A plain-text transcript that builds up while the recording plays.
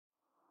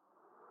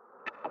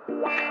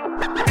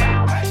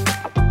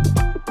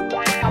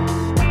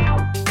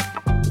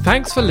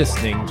Thanks for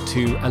listening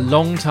to A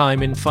Long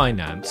Time in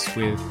Finance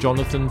with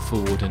Jonathan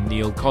Ford and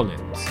Neil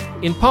Collins,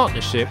 in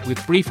partnership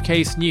with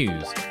Briefcase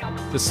News,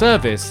 the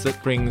service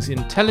that brings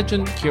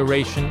intelligent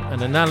curation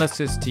and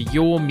analysis to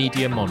your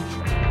media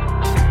monitoring.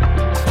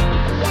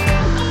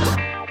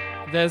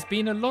 There's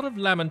been a lot of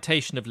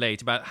lamentation of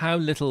late about how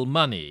little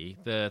money,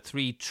 the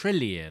 3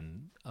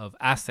 trillion of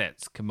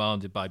assets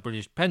commanded by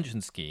British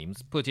pension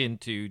schemes, put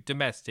into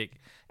domestic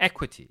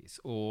equities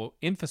or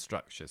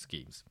infrastructure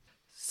schemes.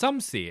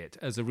 Some see it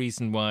as a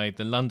reason why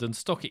the London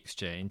Stock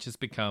Exchange has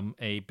become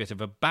a bit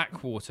of a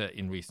backwater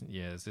in recent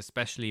years,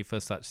 especially for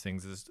such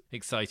things as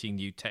exciting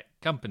new tech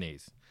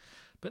companies.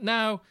 But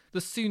now the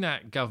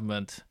Sunak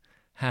government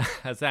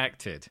has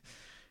acted.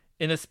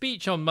 In a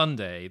speech on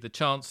Monday, the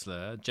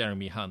Chancellor,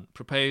 Jeremy Hunt,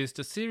 proposed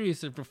a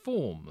series of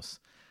reforms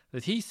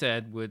that he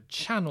said would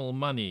channel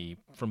money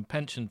from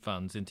pension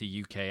funds into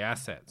UK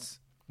assets.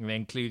 And they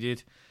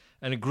included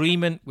an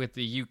agreement with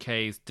the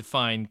UK's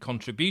defined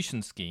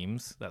contribution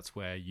schemes, that's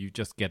where you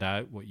just get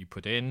out what you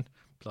put in,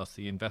 plus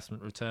the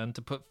investment return,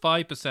 to put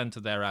 5%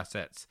 of their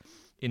assets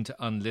into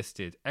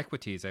unlisted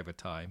equities over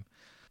time.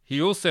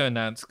 He also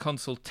announced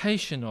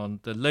consultation on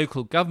the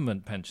local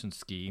government pension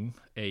scheme,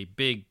 a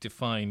big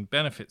defined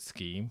benefit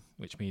scheme,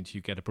 which means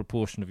you get a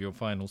proportion of your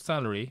final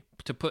salary,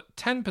 to put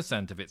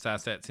 10% of its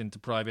assets into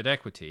private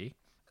equity,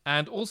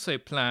 and also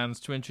plans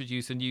to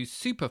introduce a new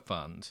super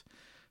fund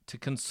to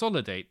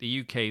consolidate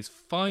the UK's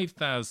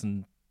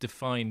 5,000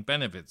 defined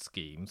benefit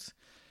schemes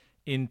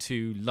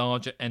into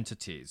larger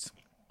entities.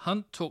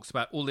 Hunt talks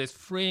about all this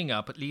freeing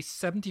up at least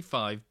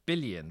 75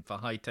 billion for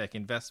high-tech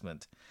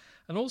investment,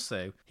 and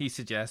also, he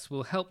suggests,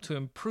 will help to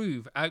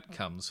improve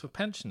outcomes for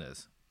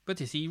pensioners.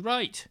 But is he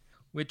right?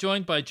 We're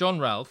joined by John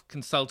Ralph,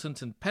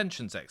 consultant and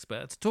pensions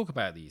expert, to talk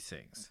about these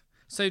things.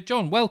 So,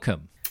 John,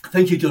 welcome.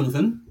 Thank you,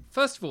 Jonathan.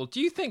 First of all, do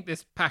you think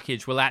this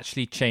package will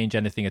actually change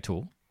anything at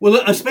all?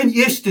 Well, I spent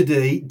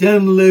yesterday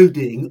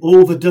downloading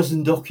all the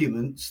dozen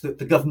documents that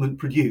the government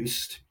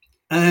produced,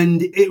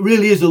 and it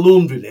really is a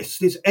laundry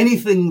list. It's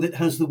anything that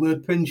has the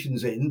word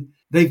pensions in,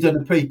 they've done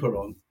a paper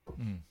on.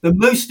 The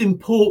most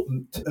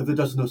important of the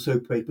dozen or so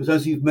papers,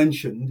 as you've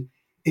mentioned,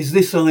 is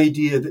this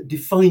idea that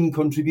defined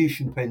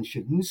contribution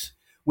pensions,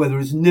 where there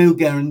is no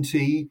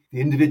guarantee,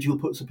 the individual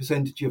puts a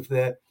percentage of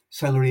their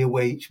salary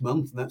away each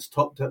month, and that's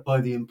topped up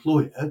by the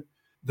employer,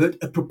 that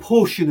a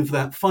proportion of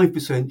that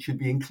 5% should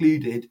be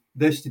included,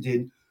 vested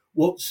in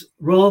what's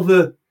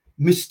rather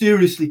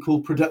mysteriously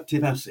called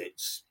productive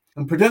assets.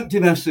 And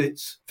productive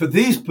assets, for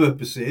these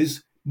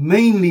purposes,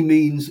 mainly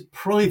means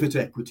private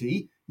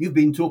equity. You've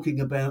been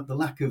talking about the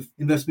lack of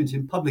investment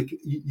in public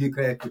UK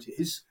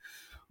equities.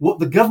 What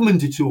the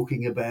government are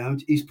talking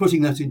about is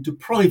putting that into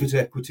private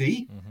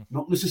equity,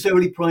 not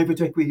necessarily private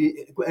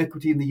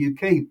equity in the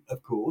UK,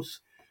 of course,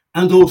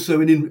 and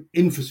also in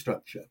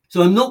infrastructure.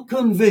 So I'm not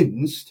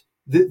convinced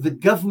that the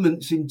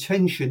government's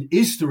intention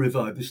is to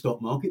revive the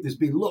stock market. There's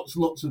been lots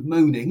of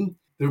moaning.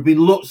 There have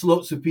been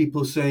lots of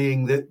people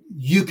saying that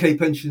UK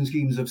pension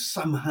schemes have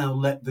somehow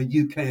let the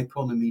UK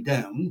economy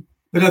down.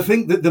 But I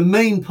think that the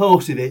main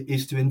part of it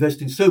is to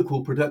invest in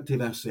so-called productive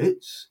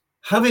assets.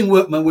 Having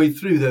worked my way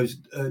through those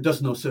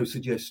dozen or so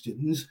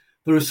suggestions,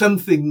 there are some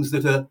things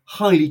that are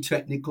highly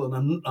technical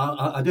and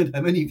I don't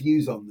have any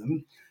views on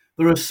them.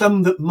 There are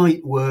some that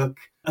might work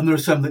and there are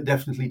some that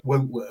definitely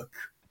won't work.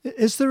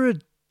 Is there a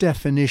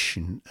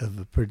definition of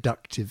a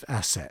productive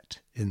asset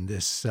in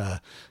this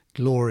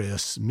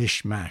glorious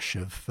mishmash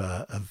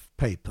of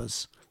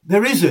papers?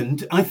 There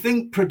isn't. I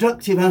think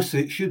productive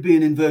assets should be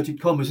in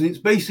inverted commas, and it's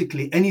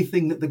basically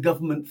anything that the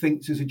government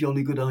thinks is a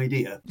jolly good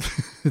idea.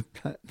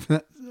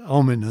 That's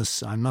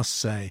ominous, I must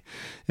say.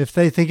 If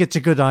they think it's a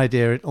good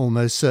idea, it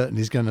almost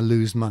certainly is going to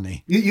lose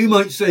money. You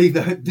might say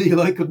that,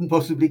 Neil. I couldn't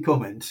possibly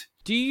comment.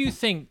 Do you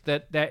think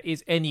that there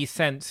is any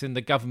sense in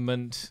the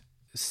government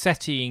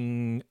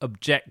setting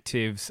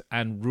objectives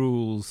and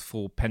rules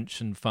for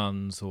pension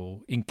funds or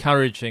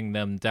encouraging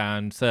them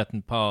down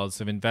certain paths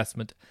of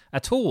investment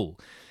at all?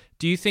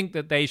 Do you think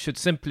that they should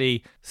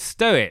simply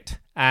stow it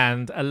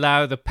and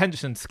allow the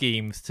pension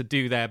schemes to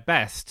do their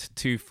best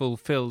to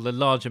fulfil the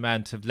large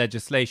amount of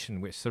legislation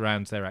which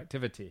surrounds their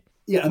activity?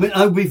 Yeah, I mean,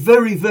 I would be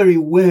very, very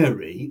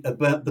wary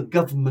about the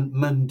government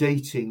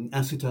mandating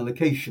asset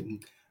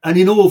allocation. And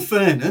in all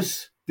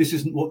fairness, this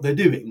isn't what they're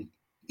doing.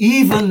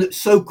 Even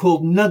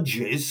so-called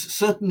nudges,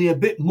 certainly a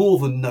bit more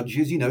than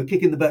nudges,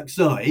 kick in the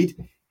backside,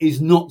 is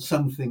not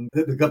something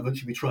that the government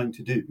should be trying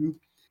to do.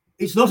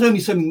 It's not only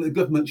something that the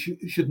government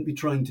shouldn't be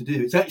trying to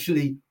do, it's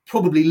actually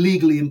probably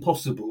legally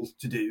impossible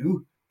to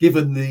do,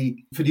 given the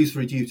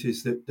fiduciary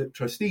duties that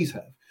trustees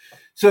have.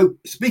 So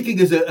speaking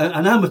as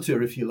an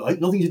amateur, if you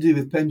like, nothing to do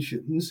with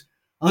pensions,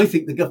 I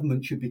think the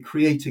government should be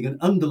creating an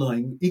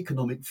underlying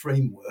economic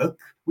framework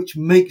which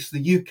makes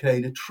the UK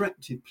an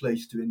attractive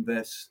place to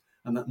invest.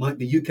 And that might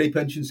be UK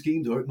pension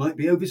schemes or it might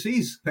be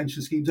overseas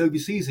pension schemes,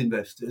 overseas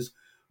investors,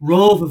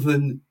 rather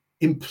than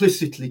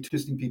implicitly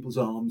twisting people's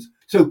arms.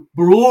 So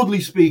broadly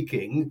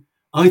speaking,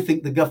 I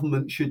think the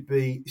government should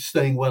be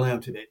staying well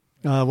out of it.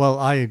 Well,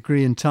 I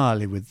agree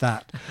entirely with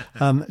that.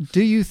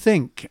 Do you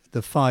think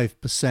the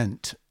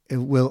 5%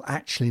 will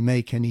actually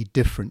make any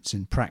difference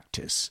in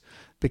practice?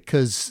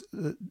 Because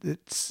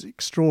it's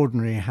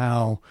extraordinary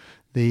how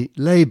the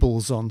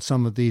labels on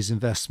some of these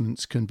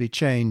investments can be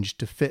changed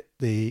to fit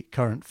the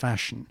current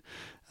fashion.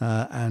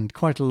 And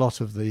quite a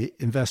lot of the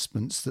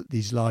investments that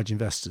these large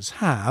investors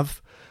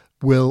have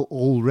will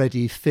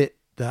already fit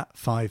that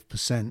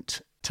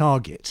 5%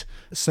 target.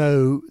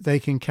 So they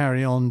can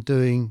carry on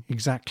doing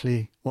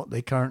exactly what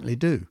they currently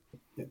do.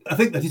 I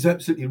think that is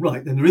absolutely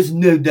right. And there is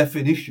no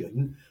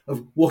definition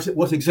of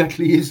what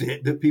exactly is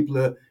it that people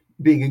are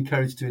being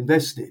encouraged to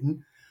invest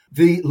in.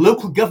 The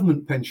local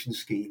government pension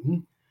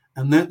scheme,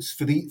 and that's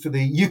for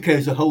the UK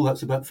as a whole,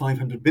 that's about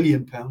 £500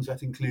 billion.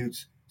 That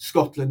includes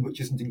Scotland,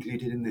 which isn't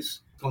included in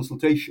this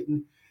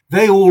consultation.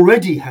 They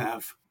already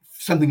have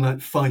something like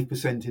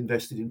 5%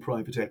 invested in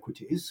private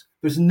equities.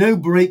 There's no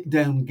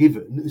breakdown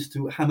given as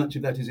to how much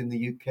of that is in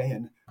the UK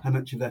and how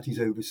much of that is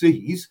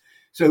overseas.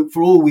 So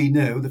for all we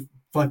know, the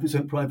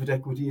 5% private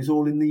equity is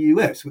all in the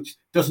US, which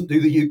doesn't do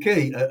the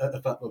UK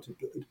a fat lot of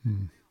good.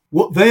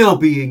 What they are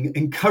being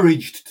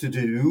encouraged to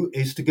do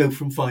is to go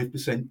from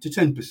 5% to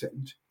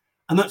 10%.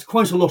 And that's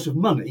quite a lot of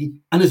money.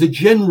 And as a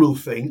general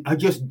thing, I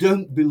just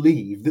don't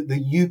believe that the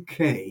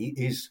UK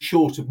is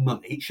short of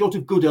money, short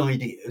of good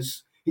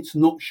ideas. It's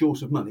not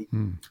short of money.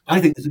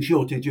 I think there's a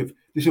shortage of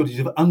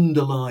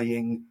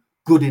underlying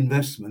good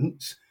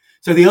investments.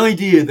 So the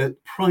idea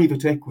that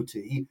private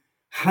equity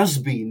has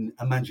been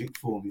a magic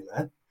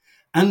formula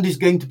and is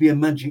going to be a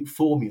magic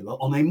formula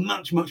on a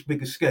much, much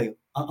bigger scale,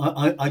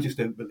 I just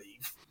don't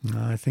believe.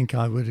 I think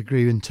I would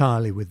agree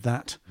entirely with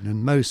that.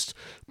 And most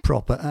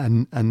proper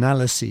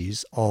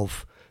analyses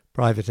of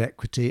private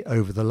equity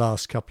over the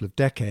last couple of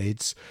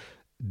decades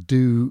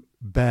do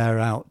bear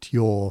out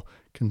your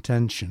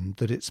contention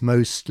that it's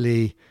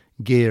mostly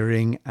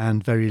gearing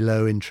and very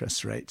low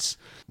interest rates.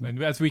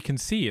 And as we can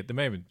see at the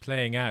moment,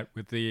 playing out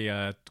with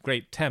the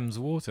great Thames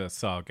Water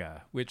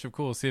saga, which, of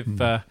course, if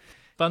a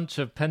bunch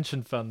of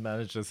pension fund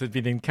managers had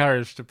been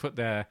encouraged to put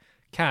their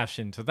cash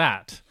into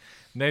that,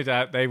 no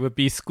doubt they would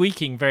be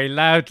squeaking very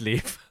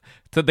loudly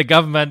to the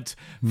government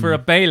for a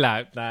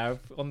bailout now,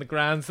 on the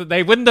grounds that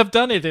they wouldn't have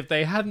done it if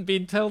they hadn't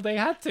been told they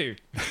had to.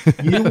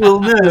 You will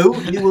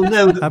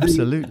know that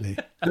Absolutely.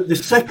 the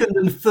second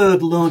and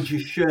third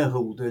largest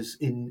shareholders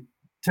in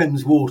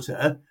Thames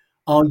Water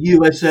are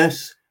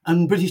USS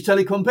and British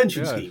Telecom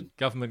Pension Scheme.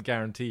 Government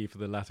guarantee for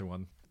the latter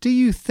one. Do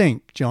you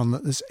think, John,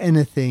 that there's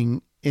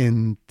anything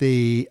in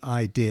the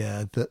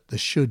idea that there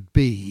should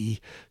be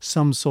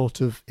some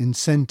sort of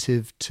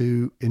incentive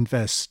to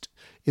invest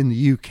in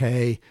the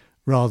UK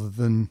rather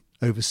than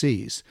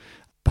overseas?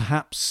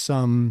 Perhaps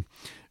some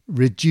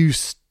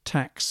reduced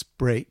tax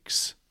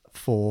breaks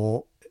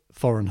for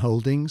foreign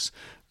holdings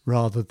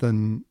rather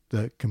than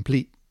the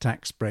complete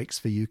tax breaks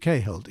for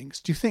UK holdings.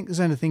 Do you think there's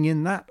anything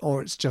in that,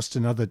 or it's just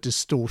another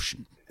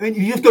distortion? I mean,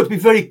 you've got to be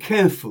very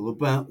careful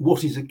about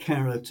what is a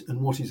carrot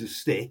and what is a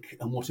stick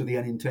and what are the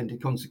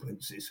unintended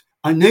consequences.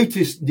 I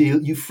noticed,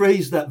 Neil, you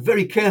phrased that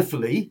very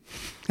carefully.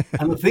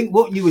 And I think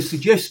what you were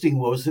suggesting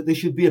was that there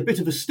should be a bit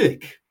of a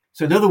stick.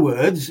 So in other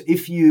words,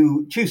 if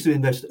you choose to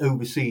invest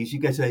overseas, you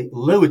get a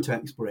lower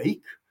tax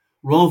break,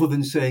 rather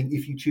than saying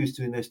if you choose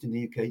to invest in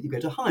the UK, you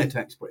get a higher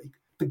tax break.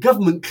 The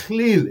government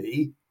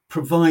clearly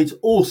provides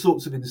all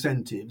sorts of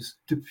incentives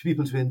to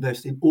people to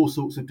invest in all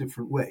sorts of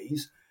different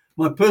ways.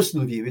 My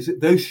personal view is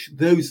that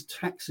those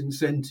tax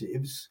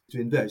incentives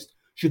to invest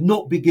should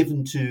not be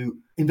given to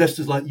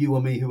investors like you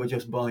or me who are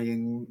just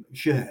buying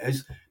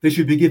shares. They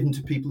should be given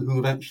to people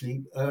who are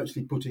actually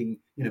putting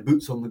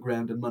boots on the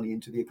ground and money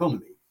into the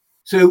economy.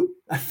 So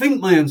I think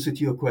my answer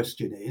to your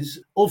question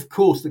is, of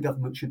course, the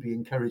government should be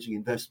encouraging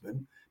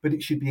investment, but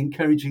it should be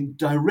encouraging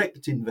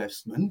direct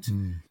investment.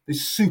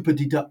 This super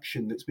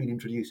deduction that's been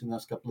introduced in the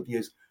last couple of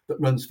years that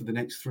runs for the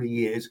next 3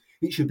 years,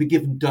 it should be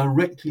given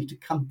directly to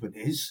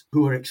companies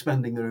who are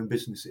expanding their own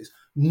businesses,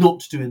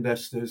 not to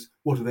investors.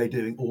 What are they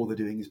doing? All they're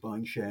doing is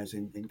buying shares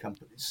in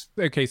companies.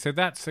 Okay, so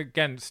that's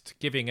against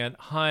giving a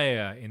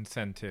higher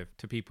incentive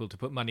to people to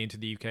put money into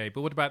the UK.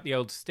 But what about the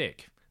old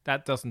stick?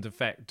 That doesn't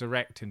affect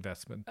direct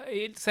investment.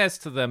 It says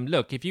to them,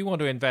 look, if you want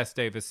to invest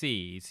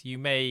overseas, you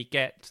may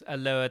get a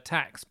lower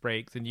tax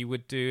break than you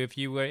would do if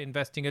you were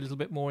investing a little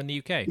bit more in the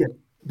UK. Yeah,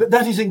 but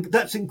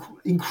that's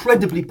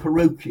incredibly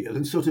parochial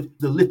and sort of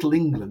the Little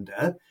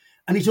Englander.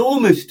 And it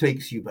almost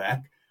takes you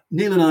back.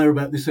 Neil and I are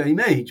about the same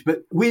age,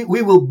 but we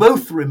will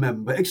both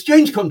remember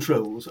exchange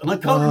controls. And I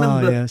can't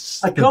remember.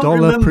 Yes, the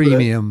dollar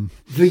premium.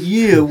 The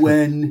year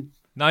when...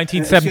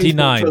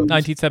 1979.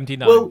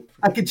 Well,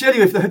 I can tell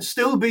you, if there had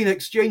still been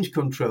exchange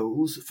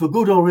controls, for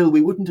good or ill,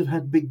 we wouldn't have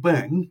had Big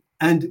Bang,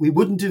 and we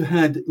wouldn't have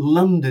had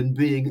London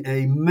being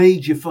a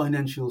major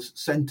financial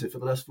centre for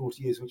the last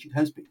 40 years, which it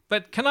has been.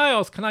 But can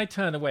I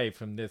turn away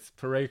from this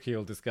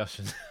parochial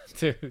discussion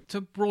to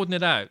broaden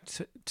it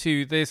out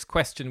to this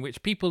question,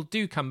 which people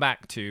do come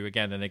back to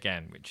again and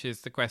again, which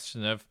is the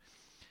question of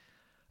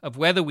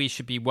whether we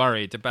should be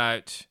worried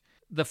about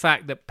the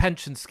fact that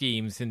pension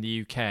schemes in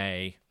the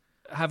UK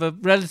have a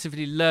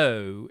relatively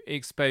low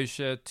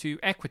exposure to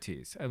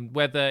equities and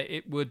whether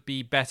it would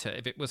be better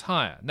if it was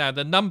higher. Now,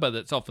 the number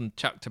that's often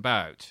chucked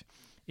about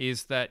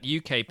is that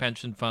UK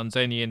pension funds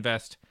only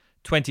invest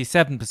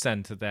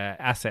 27% of their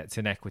assets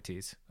in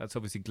equities. That's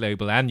obviously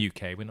global and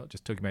UK. We're not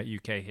just talking about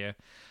UK here.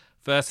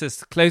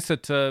 Versus closer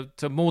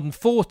to more than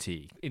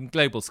 40 in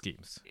global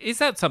schemes. Is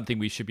that something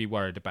we should be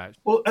worried about?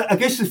 Well, I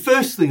guess the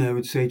first thing I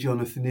would say,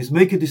 Jonathan, is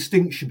make a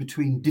distinction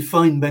between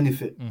defined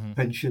benefit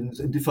pensions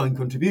and defined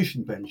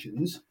contribution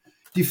pensions.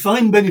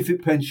 Defined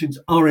benefit pensions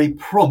are a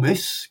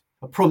promise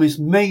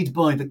made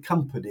by the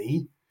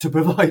company to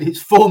provide its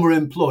former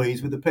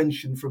employees with a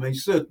pension from a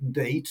certain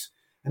date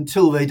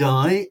until they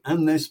die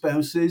and their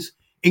spouses,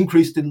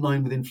 increased in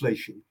line with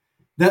inflation.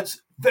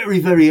 That's very,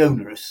 very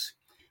onerous.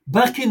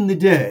 Back in the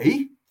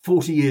day,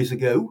 40 years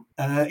ago,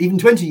 even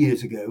 20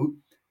 years ago,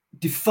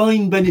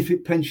 defined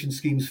benefit pension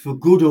schemes, for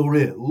good or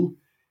ill,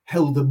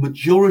 held the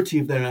majority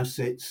of their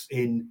assets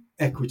in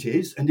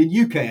equities and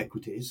in UK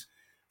equities,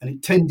 and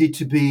it tended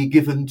to be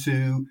given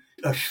to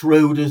a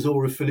Schroders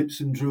or a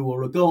Phillips and Drew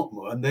or a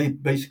Gartner, and they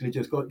basically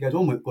just got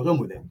on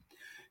with it.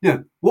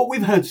 Now, what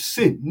we've had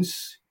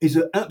since is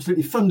an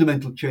absolutely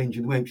fundamental change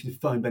in the way in which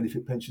defined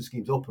benefit pension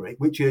schemes operate,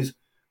 which is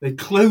they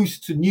close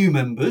to new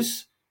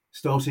members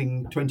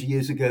starting 20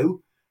 years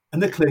ago,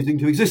 and they're closing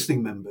to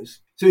existing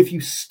members. So if you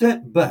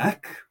step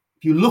back,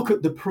 if you look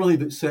at the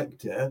private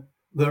sector,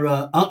 there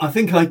are, I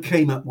think I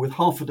came up with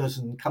half a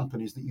dozen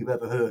companies that you've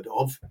ever heard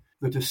of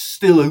that are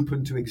still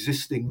open to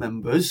existing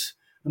members,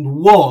 and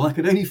I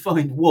could only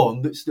find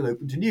one that's still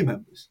open to new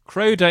members.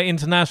 Croda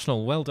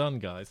International, well done,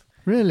 guys.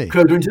 Really?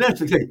 Croda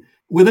International, okay.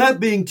 Without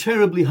being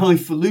terribly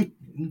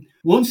highfalutin,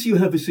 once you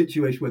have a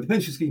situation where the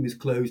pension scheme is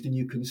closed and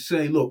you can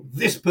say, look,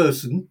 this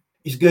person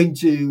is going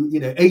to,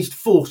 aged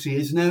 40,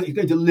 is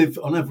going to live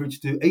on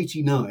average to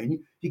 89.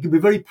 You can be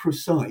very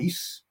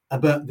precise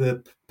about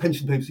the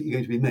pension payments that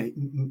you're going to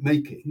be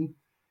making.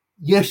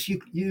 Yes,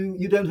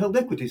 you don't hold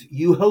equities.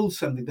 You hold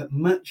something that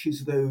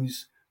matches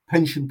those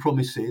pension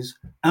promises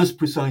as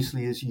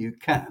precisely as you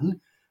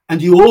can.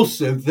 And you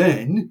also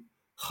then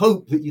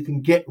hope that you can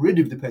get rid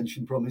of the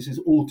pension promises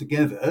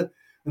altogether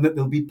and that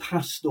they'll be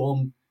passed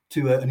on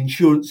to an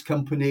insurance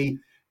company,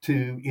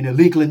 to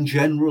Legal and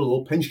General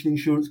or Pension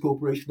Insurance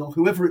Corporation or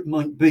whoever it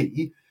might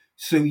be,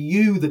 so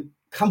you, the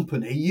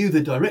company,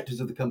 the directors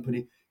of the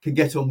company, can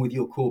get on with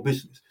your core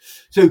business.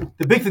 So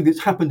the big thing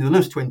that's happened in the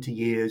last 20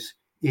 years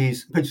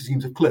is pension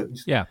schemes have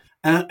closed. Yeah.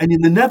 And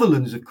in the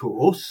Netherlands, of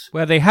course...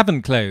 Where they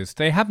haven't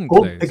closed.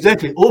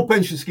 Exactly. All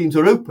pension schemes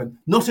are open.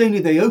 Not only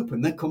are they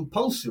open, they're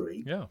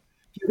compulsory. Yeah.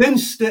 You then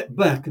step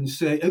back and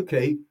say,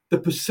 OK, the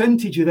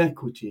percentage of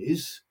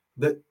equities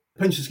that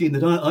pension scheme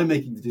that I'm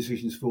making the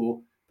decisions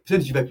for,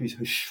 percentage of equities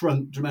has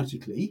shrunk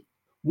dramatically.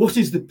 What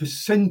is the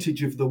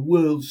percentage of the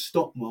world's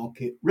stock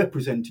market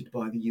represented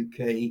by the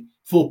UK?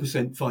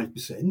 4%,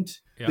 5%.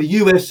 Yeah. The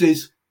US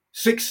is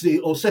 60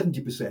 or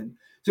 70%.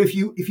 So if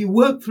you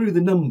work through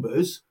the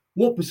numbers,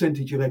 what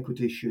percentage of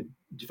equities should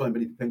defined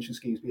benefit pension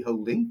schemes be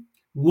holding?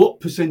 What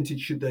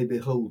percentage should they be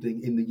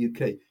holding in the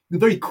UK? You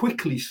very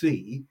quickly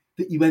see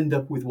that you end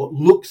up with what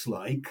looks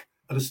like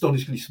an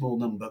astonishingly small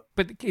number.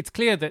 But it's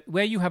clear that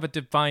where you have a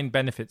defined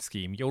benefit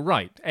scheme, you're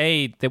right.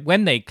 That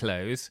when they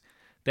close,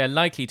 they're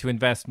likely to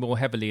invest more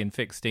heavily in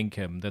fixed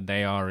income than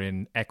they are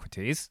in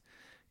equities.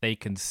 They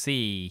can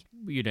see,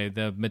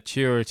 the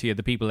maturity of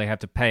the people they have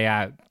to pay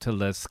out till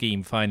the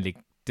scheme finally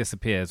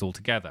disappears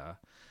altogether.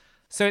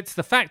 So it's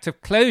the fact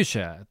of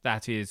closure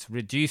that is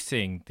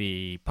reducing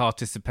the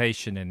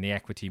participation in the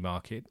equity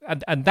market.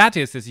 And that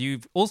is, as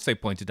you've also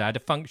pointed out, a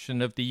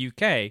function of the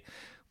UK,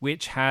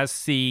 which has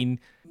seen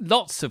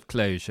lots of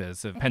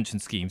closures of pension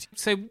schemes.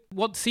 So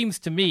what seems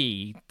to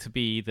me to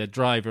be the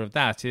driver of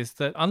that is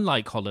that,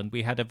 unlike Holland,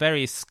 we had a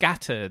very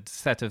scattered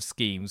set of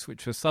schemes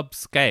which were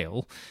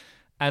subscale.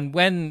 And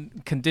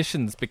when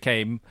conditions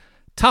became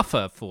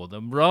tougher for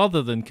them,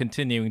 rather than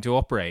continuing to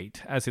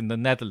operate, as in the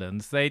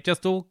Netherlands, they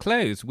just all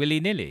closed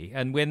willy-nilly.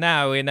 And we're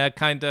now in a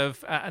kind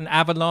of an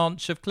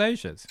avalanche of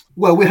closures.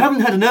 Well, we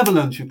haven't had an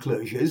avalanche of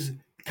closures.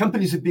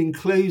 Companies have been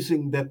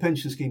closing their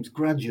pension schemes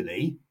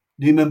gradually.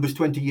 New members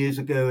 20 years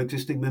ago,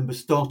 existing members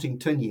starting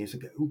 10 years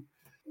ago.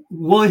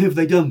 Why have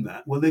they done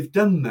that? Well, they've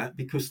done that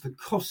because the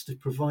cost of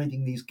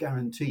providing these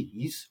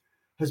guarantees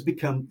has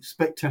become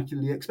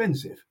spectacularly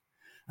expensive.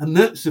 And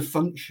that's a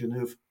function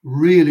of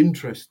real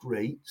interest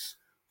rates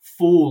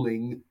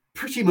falling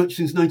pretty much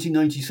since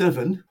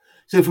 1997.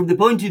 So from the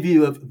point of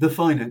view of the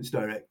finance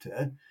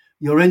director,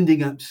 you're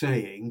ending up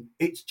saying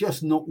it's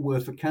just not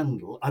worth a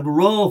candle. I'd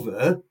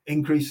rather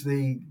increase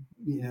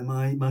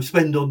my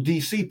spend on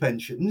DC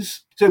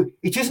pensions. So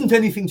it isn't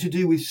anything to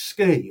do with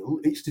scale.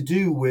 It's to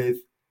do with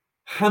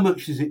how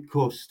much does it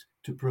cost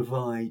to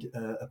provide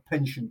a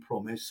pension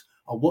promise,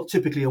 or what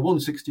typically a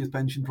 1/60th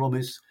pension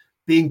promise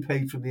being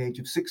paid from the age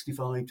of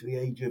 65 to the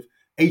age of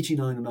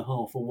 89 and a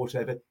half or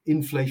whatever,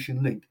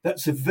 inflation linked.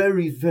 That's a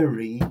very,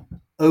 very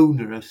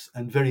onerous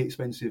and very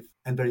expensive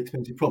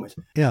promise.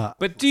 Yeah.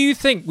 But do you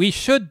think we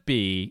should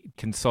be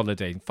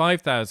consolidating?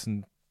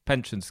 5,000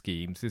 pension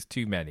schemes is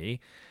too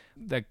many.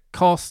 their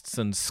costs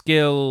and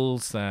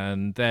skills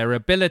and their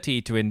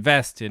ability to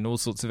invest in all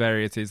sorts of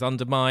areas is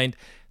undermined.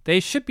 They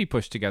should be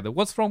pushed together.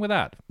 What's wrong with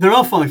that? There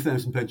are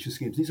 5,000 pension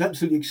schemes. It's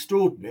absolutely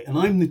extraordinary. And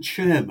I'm the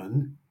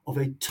chairman of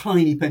a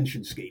tiny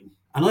pension scheme.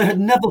 And I had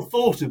never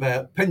thought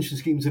about pension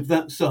schemes of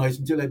that size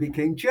until I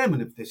became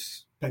chairman of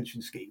this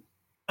pension scheme.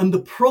 And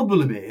the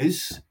problem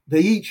is they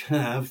each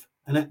have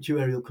an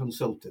actuarial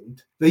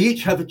consultant. They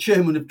each have a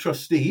chairman of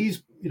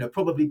trustees,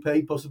 probably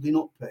paid, possibly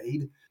not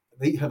paid.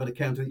 They each have an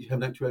accountant, they each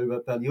have an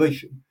actuarial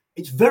valuation.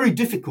 It's very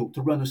difficult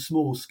to run a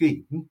small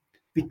scheme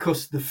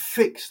because the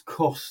fixed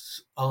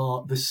costs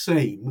are the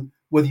same,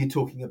 whether you're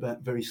talking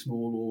about very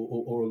small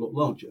or a lot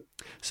larger.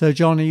 So,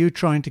 John, are you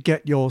trying to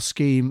get your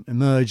scheme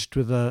merged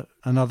with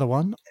another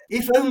one?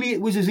 If only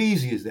it was as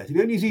easy as that. If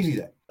only as easy as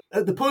that.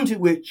 At the point at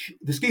which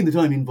the scheme that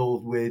I'm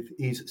involved with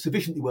is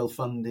sufficiently well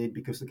funded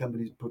because the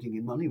company is putting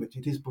in money, which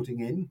it is putting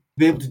in,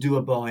 be able to do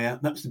a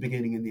buyout, that's the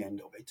beginning and the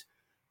end of it.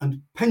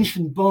 And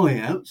pension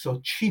buyouts are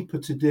cheaper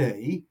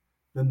today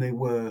than they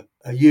were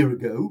a year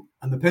ago.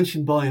 And the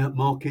pension buyout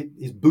market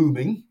is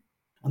booming.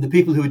 And the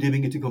people who are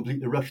doing it are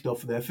completely rushed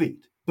off their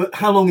feet. But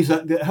how long is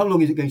it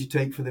going to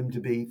take for them to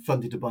be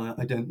funded to buy out?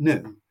 I don't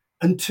know.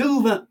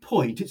 Until that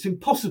point, it's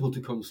impossible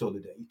to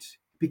consolidate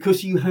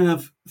because you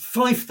have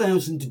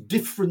 5,000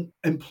 different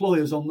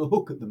employers on the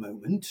hook at the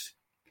moment.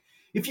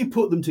 If you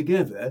put them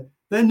together,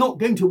 they're not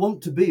going to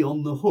want to be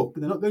on the hook.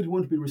 They're not going to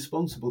want to be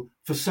responsible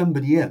for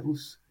somebody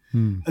else.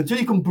 Until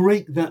you can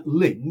break that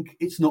link,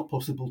 it's not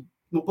possible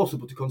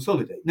to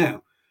consolidate.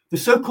 Now, the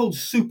so-called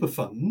super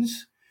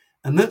funds,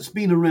 and that's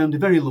been around a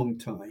very long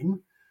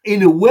time.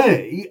 In a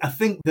way, I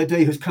think their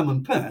day has come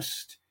and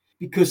passed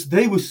because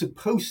they were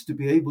supposed to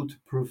be able to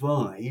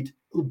provide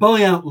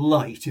buyout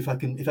light, if I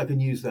can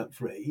use that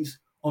phrase,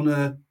 on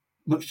a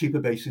much cheaper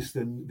basis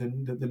than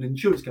an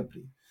insurance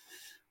company.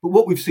 But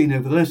what we've seen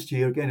over the last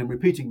year, again, I'm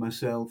repeating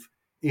myself,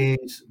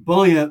 is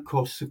buyout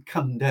costs have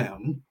come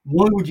down.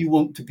 Why would you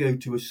want to go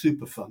to a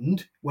super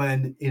fund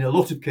when in a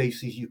lot of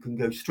cases you can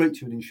go straight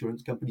to an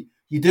insurance company?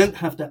 You don't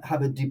have to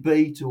have a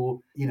debate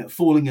or,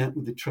 falling out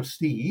with the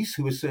trustees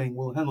who are saying,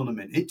 well, hang on a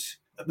minute.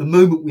 At the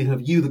moment, we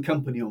have you, the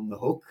company, on the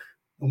hook,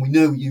 and we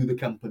know you, the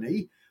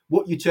company.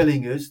 What you're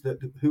telling us that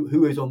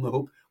who is on the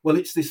hook? Well,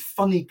 it's this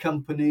funny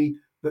company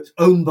that's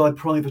owned by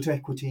private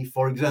equity,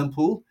 for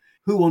example.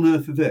 Who on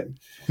earth are they?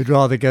 We'd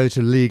rather go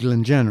to Legal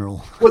and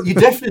General. Well, you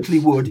definitely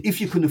would if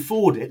you can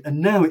afford it.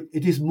 And now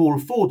it is more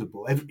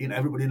affordable.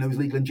 Everybody knows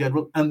Legal and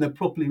General, and they're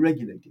properly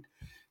regulated.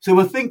 So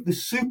I think the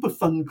super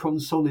fund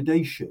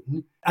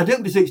consolidation, I don't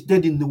want to say it's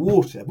dead in the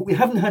water, but we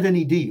haven't had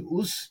any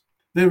deals.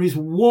 There is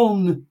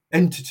one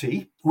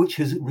entity which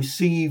has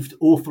received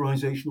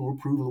authorization or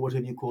approval or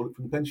whatever you call it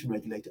from the pension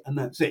regulator, and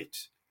that's it.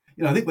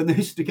 I think when the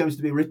history comes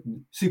to be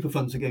written, super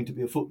funds are going to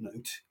be a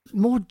footnote.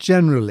 More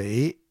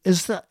generally,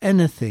 is there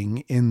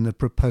anything in the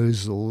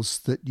proposals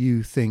that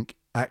you think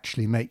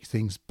actually make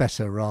things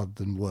better rather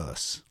than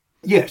worse?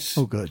 Yes.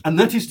 Oh, good. And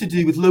that is to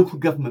do with local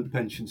government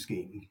pension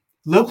scheme.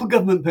 Local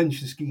government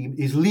pension scheme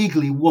is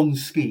legally one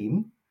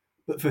scheme,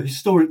 but for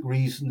historic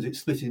reasons, it's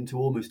split into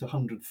almost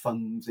 100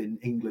 funds in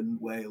England,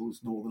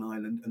 Wales, Northern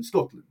Ireland and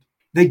Scotland.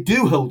 They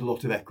do hold a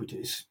lot of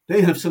equities.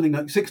 They have something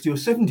like 60 or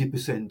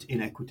 70%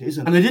 in equities.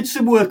 And I did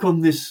some work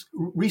on this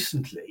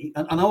recently,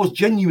 and I was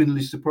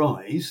genuinely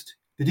surprised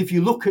that if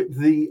you look at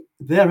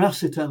their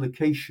asset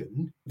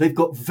allocation, they've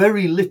got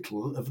very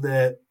little of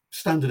their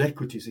standard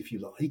equities, if you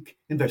like,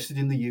 invested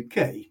in the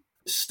UK.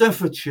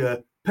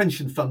 Staffordshire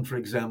Pension Fund, for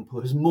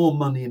example, has more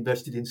money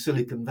invested in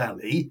Silicon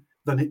Valley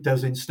than it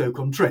does in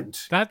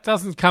Stoke-on-Trent. That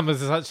doesn't come as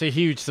such a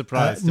huge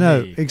surprise to me.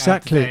 No,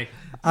 exactly.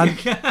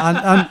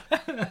 And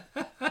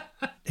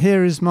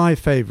here is my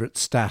favourite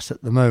stat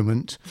at the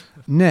moment.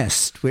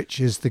 Nest, which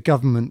is the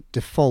government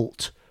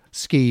default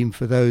scheme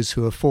for those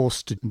who are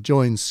forced to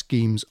join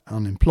schemes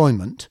on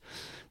employment,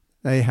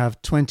 they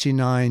have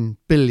 £29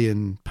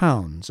 billion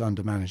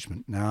under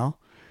management now.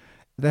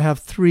 They have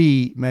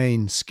three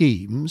main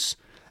schemes,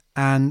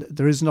 and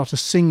there is not a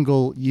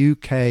single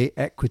UK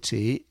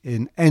equity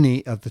in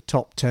any of the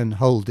top 10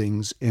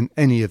 holdings in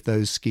any of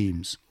those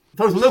schemes. As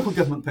far as the local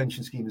government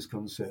pension scheme is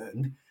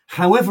concerned,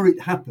 however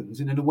it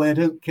happens, and in a way I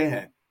don't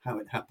care how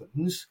it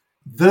happens,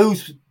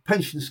 those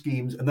pension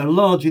schemes, and they're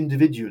large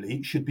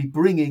individually, should be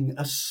bringing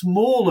a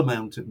small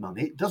amount of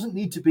money. It doesn't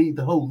need to be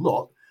the whole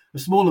lot, a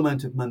small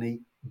amount of money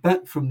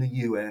back from the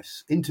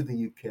US into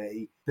the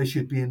UK. They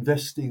should be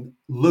investing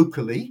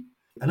locally,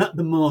 and at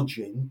the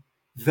margin,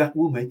 that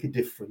will make a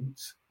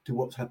difference to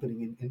what's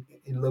happening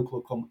in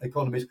local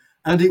economies,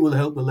 and it will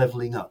help the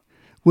levelling up.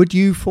 Would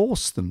you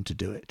force them to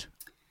do it?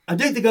 I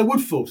don't think I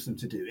would force them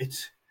to do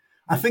it.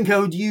 I think I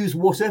would use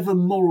whatever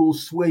moral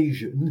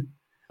suasion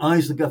I,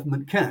 as the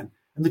government, can.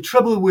 And the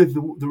trouble with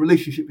the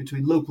relationship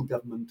between local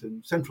government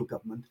and central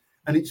government,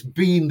 and it's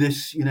been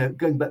this,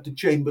 going back to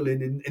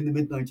Chamberlain in the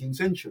mid-19th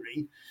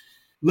century,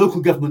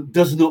 local government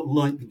does not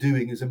like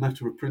doing as a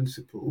matter of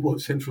principle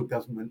what central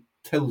government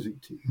tells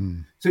it to.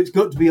 So it's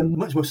got to be a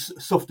much more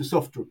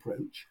softer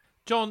approach.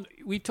 John,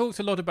 we talked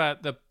a lot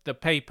about the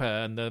paper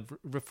and the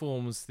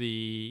reforms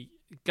the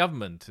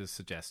government has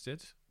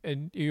suggested,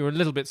 and you're a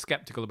little bit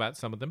sceptical about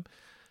some of them.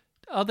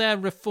 Are there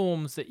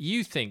reforms that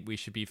you think we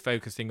should be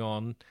focusing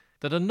on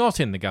that are not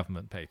in the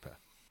government paper?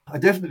 I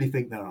definitely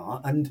think there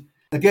are. And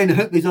again, I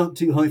hope these aren't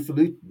too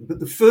highfalutin, but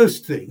the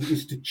first thing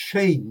is to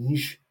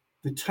change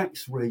the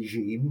tax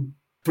regime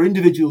for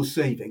individual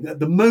saving. At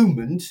the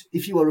moment,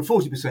 if you are a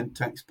 40%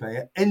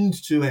 taxpayer,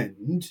 end to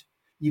end,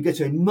 you get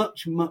a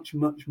much, much,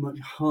 much, much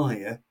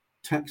higher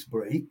tax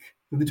break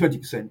than the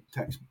 20%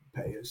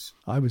 taxpayers.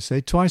 I would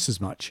say twice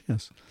as much,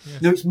 yes.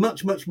 No, it's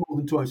much, much more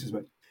than twice as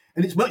much.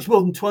 And it's much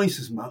more than twice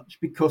as much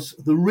because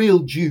the real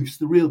juice,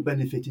 the real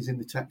benefit is in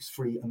the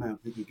tax-free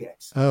amount that you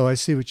get. Oh, I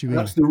see what you mean.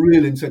 That's the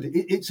real incentive.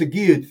 It's a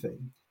geared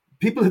thing.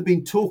 People have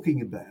been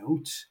talking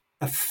about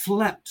a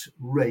flat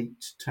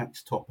rate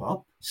tax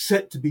top-up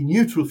set to be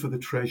neutral for the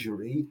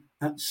Treasury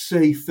at,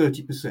 say,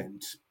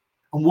 30%.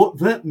 And what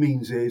that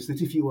means is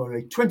that if you are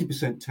a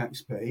 20%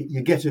 taxpayer,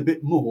 you get a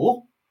bit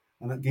more,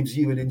 and that gives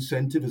you an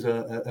incentive as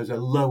a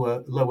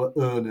lower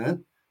earner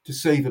to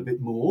save a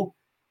bit more.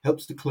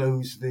 Helps to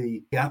close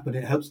the gap, and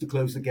it helps to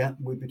close the gap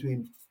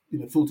between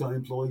full-time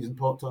employees and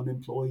part-time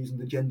employees, and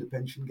the gender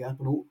pension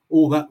gap, and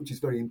all that, which is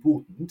very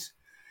important.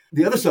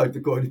 The other side of the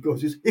coin, of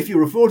course, is if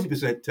you're a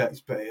 40%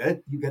 taxpayer,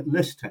 you get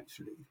less tax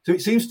relief. So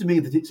it seems to me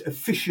that it's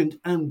efficient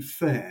and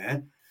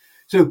fair.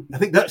 So I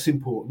think that's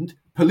important.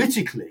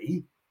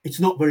 Politically, it's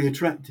not very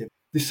attractive.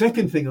 The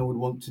second thing I would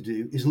want to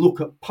do is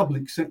look at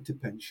public sector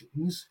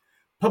pensions.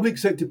 Public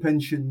sector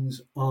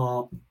pensions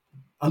are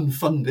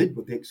unfunded,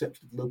 with the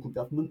exception of local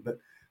government, but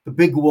the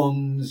big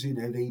ones,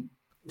 the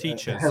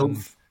teachers,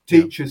 health,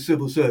 teachers,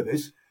 civil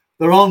service,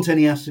 there aren't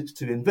any assets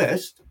to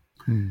invest.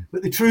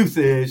 But the truth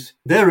is,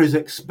 they're as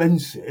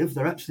expensive,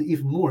 they're actually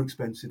even more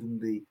expensive than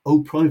the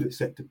old private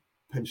sector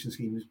pension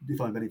schemes,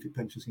 defined benefit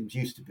pension schemes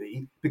used to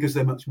be, because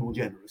they're much more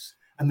generous.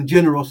 And the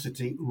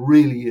generosity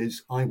really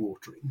is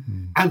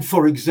eye-watering. And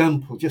for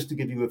example, just to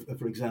give you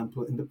for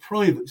example, in the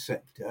private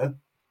sector,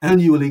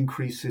 annual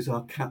increases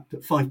are capped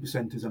at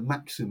 5% as a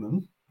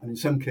maximum, and in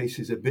some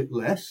cases a bit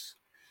less.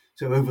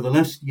 So over the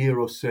last year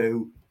or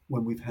so,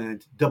 when we've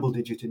had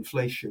double-digit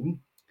inflation,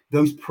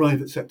 those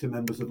private sector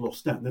members have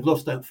lost out. They've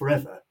lost out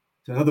forever.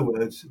 So in other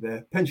words,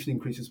 their pension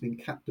increase has been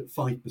capped at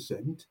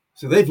 5%.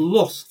 So they've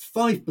lost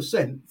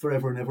 5%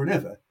 forever and ever and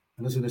ever.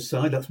 And as an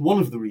aside, that's one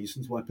of the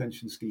reasons why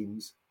pension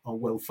schemes are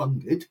well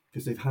funded,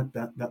 because they've had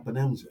that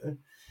bonanza.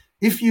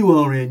 If you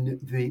are in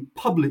the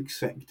public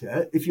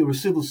sector, if you're a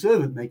civil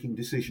servant making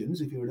decisions,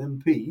 if you're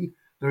an MP,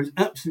 there is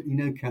absolutely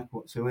no cap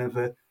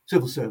whatsoever.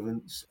 Civil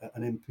servants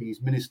and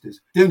MPs, ministers,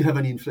 don't have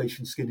any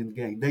inflation skin in the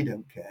game. They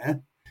don't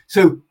care.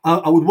 So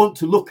I would want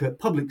to look at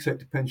public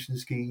sector pension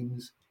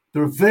schemes.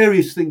 There are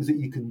various things that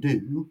you can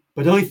do,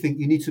 but I think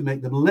you need to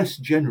make them less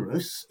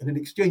generous. And in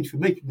exchange for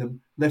making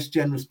them less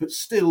generous, but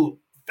still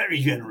very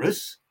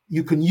generous,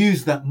 you can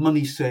use that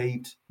money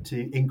saved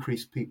to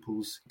increase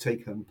people's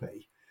take-home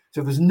pay.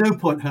 So there's no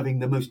point having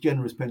the most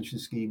generous pension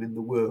scheme in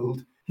the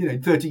world,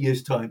 in 30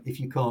 years' time, if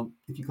you can't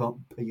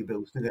pay your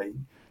bills today.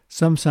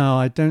 Somehow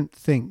I don't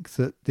think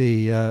that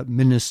the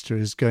minister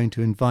is going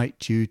to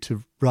invite you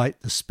to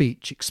write the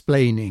speech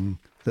explaining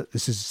that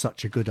this is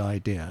such a good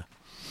idea.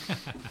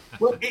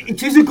 Well,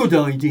 it is a good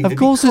idea. Of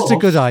course it's a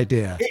good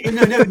idea.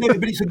 No,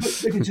 but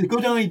it's a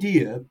good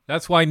idea.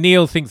 That's why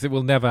Neil thinks it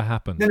will never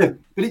happen. No,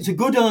 but it's a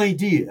good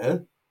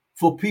idea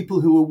for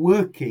people who are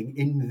working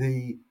in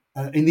the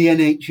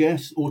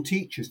NHS or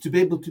teachers to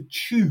be able to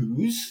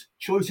choose.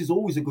 Choice is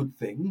always a good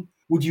thing.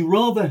 Would you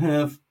rather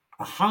have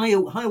a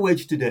higher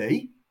wage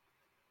today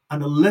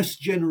and a less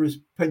generous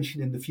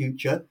pension in the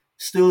future?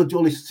 Still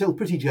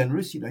pretty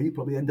generous. You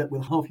probably end up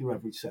with half your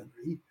average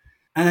salary.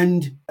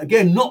 And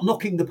again, not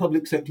knocking the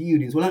public sector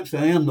unions. Well,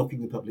 actually, I am knocking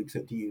the public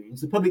sector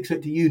unions. The public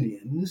sector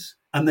unions,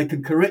 and they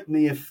can correct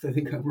me if they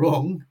think I'm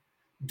wrong,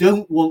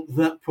 don't want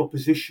that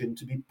proposition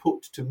to be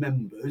put to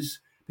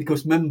members,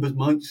 because members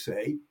might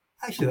say,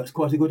 actually, that's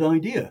quite a good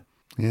idea.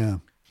 Yeah.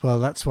 Well,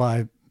 that's why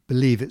I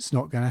believe it's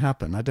not going to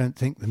happen. I don't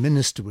think the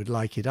minister would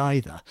like it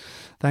either.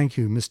 Thank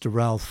you, Mr.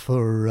 Ralph,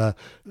 for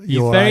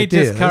your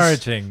ideas. He's very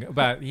discouraging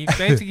he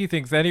basically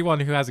thinks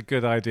anyone who has a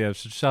good idea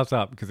should shut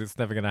up because it's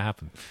never going to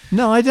happen.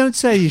 No, I don't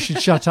say you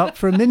should shut up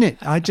for a minute.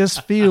 I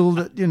just feel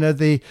that,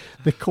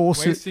 the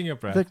course, wasting your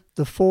breath.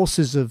 The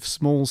forces of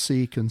small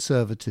c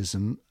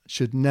conservatism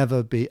should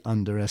never be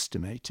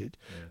underestimated.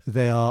 Yes.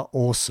 They are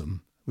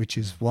awesome, which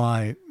is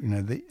why,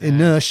 the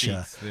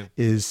inertia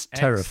is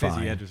terrifying.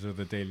 Ex-City editor of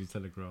the Daily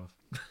Telegraph.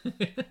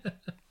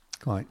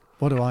 Quite.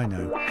 What do I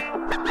know?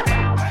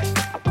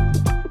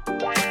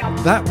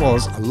 That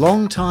was A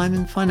Long Time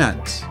in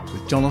Finance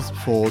with Jonathan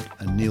Ford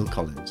and Neil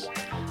Collins.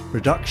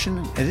 Production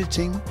and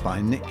editing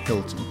by Nick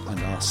Hilton, and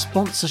our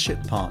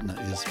sponsorship partner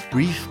is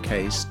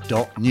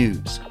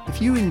Briefcase.News.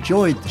 If you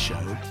enjoyed the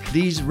show,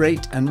 please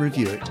rate and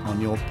review it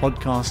on your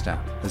podcast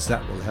app, as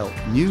that will help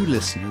new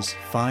listeners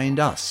find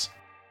us.